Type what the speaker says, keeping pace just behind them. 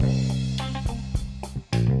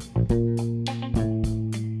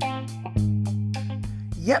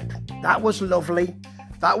Yep, that was lovely.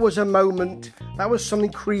 That was a moment. That was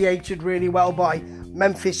something created really well by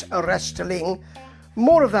Memphis Wrestling.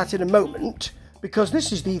 More of that in a moment, because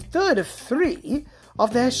this is the third of 3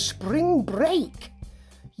 of their spring break.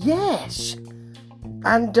 Yes.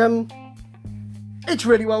 And it's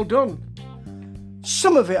really well done.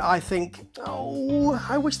 Some of it, I think,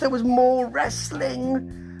 I wish there was more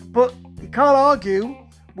wrestling. But you can't argue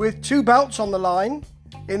with 2 belts on the line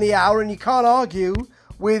in the hour, and you can't argue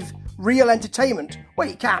with real entertainment. Well,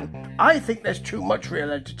 you can. I think there's too much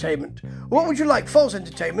real entertainment. What would you like? False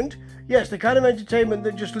entertainment? Yes, the kind of entertainment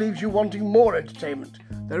that just leaves you wanting more entertainment.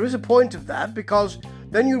 There is a point of that, because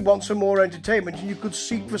then you'd want some more entertainment and you could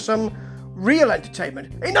seek for some real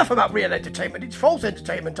entertainment. Enough about real entertainment. It's false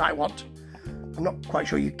entertainment I want. I'm not quite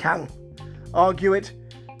sure you can argue it.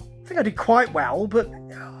 I think I did quite well, but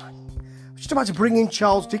I was just about to bring in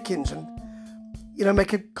Charles Dickens and,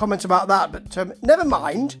 make a comment about that. But never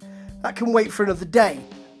mind. That can wait for another day.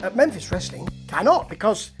 Memphis Wrestling cannot,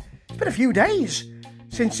 because it's been a few days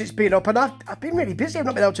since it's been up, and I've been really busy. I've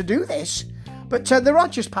not been able to do this. But the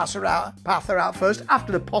Righteous Path are out first,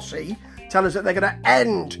 after the Posse tell us that they're going to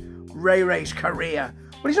end Ray Ray's career.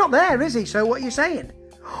 Well, he's not there, is he? So what are you saying?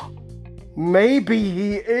 Maybe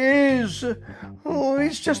he is. Oh,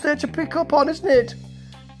 he's just there to pick up on, isn't it?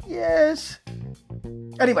 Yes.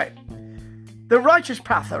 Anyway, the Righteous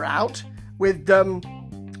Path are out with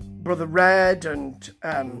Brother Red and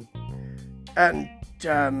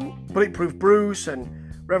Bulletproof Bruce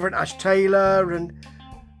and Reverend Ash Taylor and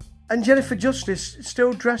Jennifer Justice,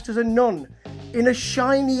 still dressed as a nun in a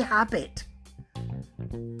shiny habit.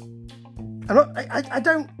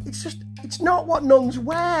 It's not what nuns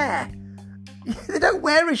wear. They don't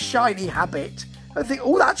wear a shiny habit. I think,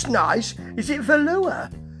 that's nice. Is it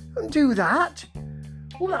velour? Don't do that.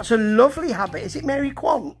 That's a lovely habit. Is it Mary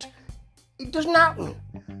Quant? It doesn't happen.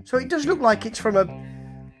 So it does look like it's from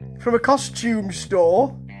a costume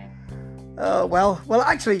store. Well,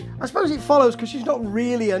 actually, I suppose it follows, because she's not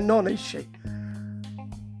really a nun, is she?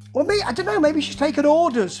 Well, I don't know, maybe she's taken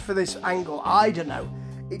orders for this angle. I don't know.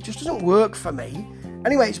 It just doesn't work for me.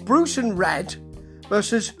 Anyway, it's Bruce and Red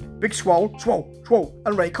versus Big Swole,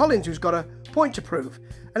 and Ray Collins, who's got a point to prove.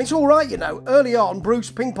 And it's all right, Early on, Bruce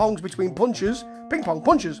ping-pongs between ping-pong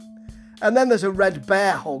punches. And then there's a red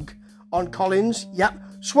bear hug on Collins. Yep.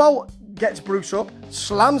 Swole gets Bruce up,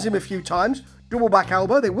 slams him a few times, double back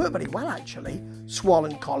elbow. They work very well, actually, Swole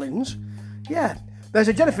and Collins. Yeah. There's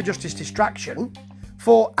a Jennifer Justice distraction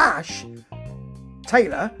for Ash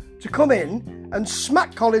Taylor to come in and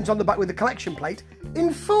smack Collins on the back with the collection plate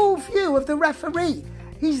in full view of the referee.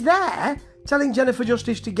 He's there telling Jennifer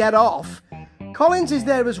Justice to get off. Collins is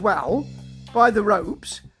there as well, by the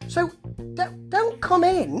ropes. So don't come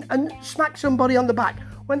in and smack somebody on the back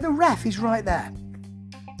when the ref is right there.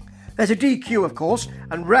 There's a DQ, of course,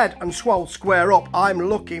 and Red and Swole square up. I'm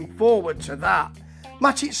looking forward to that.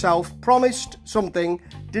 Match itself promised something,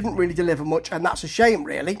 didn't really deliver much, and that's a shame,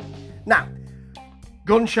 really. Now,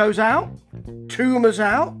 Gun Show's out, Tuma's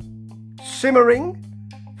out, Simmering,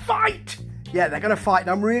 fight! Yeah, they're going to fight, and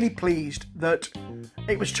I'm really pleased that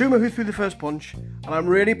it was Tuma who threw the first punch, and I'm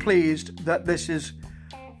really pleased that this is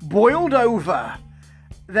boiled over.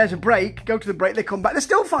 There's a break, go to the break, they come back, they're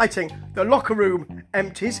still fighting. The locker room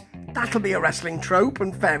empties. That'll be a wrestling trope,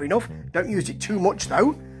 and fair enough. Don't use it too much,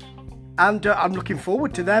 though. And I'm looking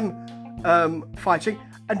forward to them fighting.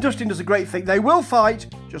 And Dustin does a great thing. They will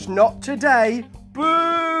fight, just not today.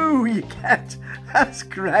 Boo! You get. That's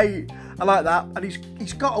great. I like that. And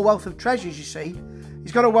he's got a wealth of treasures, you see.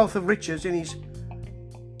 He's got a wealth of riches in his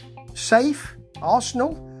safe,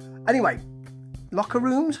 arsenal. Anyway, locker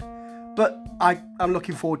rooms. But I'm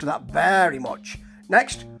looking forward to that very much.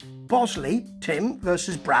 Next, Bosley, Tim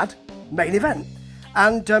versus Brad, main event.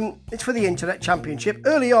 And it's for the Internet Championship.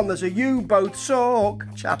 Early on, there's a "You both suck"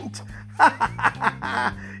 chant.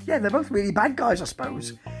 Yeah, they're both really bad guys, I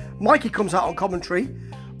suppose. Mikey comes out on commentary.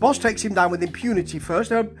 Boss takes him down with impunity first.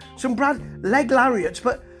 There are some Brad leg lariats,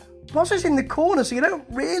 but Boss is in the corner, so you don't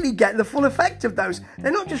really get the full effect of those.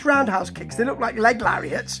 They're not just roundhouse kicks. They look like leg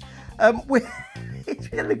lariats. It's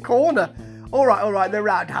in the corner. All right, they're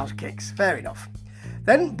roundhouse kicks. Fair enough.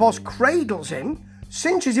 Then Boss cradles him,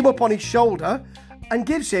 cinches him up on his shoulder, and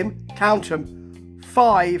gives him, count 'em,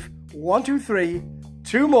 5, 1, 2, 3,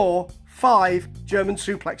 2 more, 5 German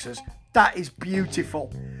suplexes. That is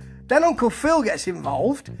beautiful. Then Uncle Phil gets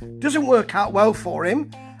involved, doesn't work out well for him,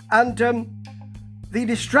 and the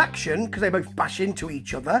distraction, because they both bash into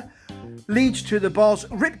each other, leads to the Boss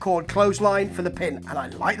ripcord clothesline for the pin, and I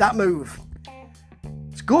like that move.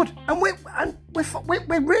 It's good, and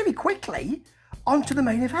we're really quickly onto the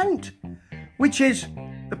main event, which is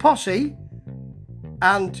The posse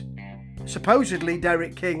and supposedly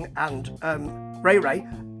Derek King and Ray Ray,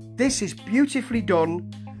 this is beautifully done,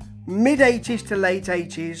 mid-80s to late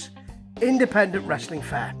 80s, independent wrestling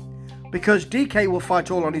fare. Because DK will fight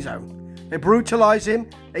all on his own. They brutalise him.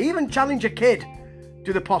 They even challenge a kid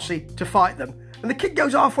to the posse to fight them. And the kid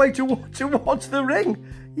goes halfway towards the ring.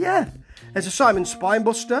 Yeah. There's a Simon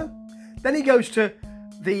Spinebuster. Then he goes to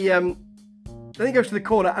the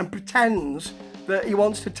corner and pretends that he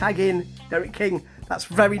wants to tag in Derek King. That's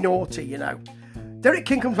very naughty, you know. Derek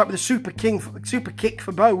King comes back with a super kick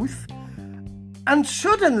for both. And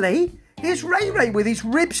suddenly, here's Ray Ray with his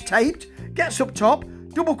ribs taped, gets up top,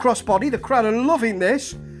 double crossbody. The crowd are loving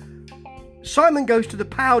this. Simon goes to the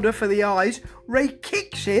powder for the eyes. Ray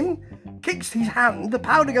kicks him, kicks his hand. The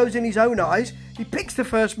powder goes in his own eyes. He picks the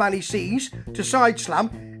first man he sees to side slam.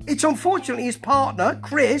 It's unfortunately his partner,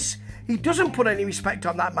 Chris. He doesn't put any respect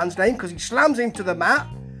on that man's name because he slams him to the mat,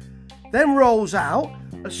 then rolls out,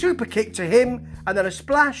 a super kick to him, and then a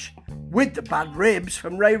splash with the bad ribs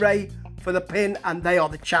from Ray Ray for the pin, and they are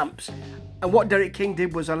the champs. And what Derek King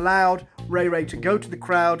did was allowed Ray Ray to go to the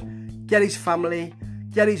crowd, get his family,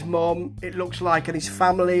 get his mum, it looks like, and his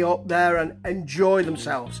family up there and enjoy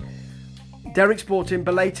themselves. Derek's brought in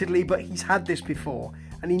belatedly, but he's had this before,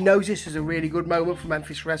 and he knows this is a really good moment for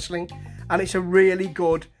Memphis wrestling, and it's a really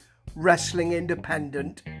good wrestling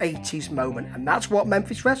independent 80s moment, and that's what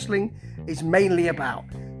Memphis wrestling is mainly about.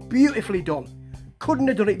 Beautifully done. Couldn't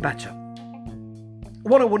have done it better.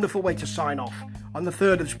 What a wonderful way to sign off on the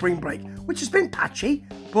 3rd of spring break, which has been patchy,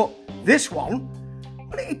 but this one,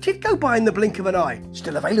 well, it did go by in the blink of an eye.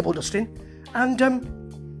 Still available, Dustin, and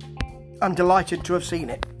I'm delighted to have seen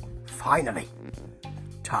it. Finally.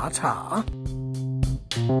 Ta-ta.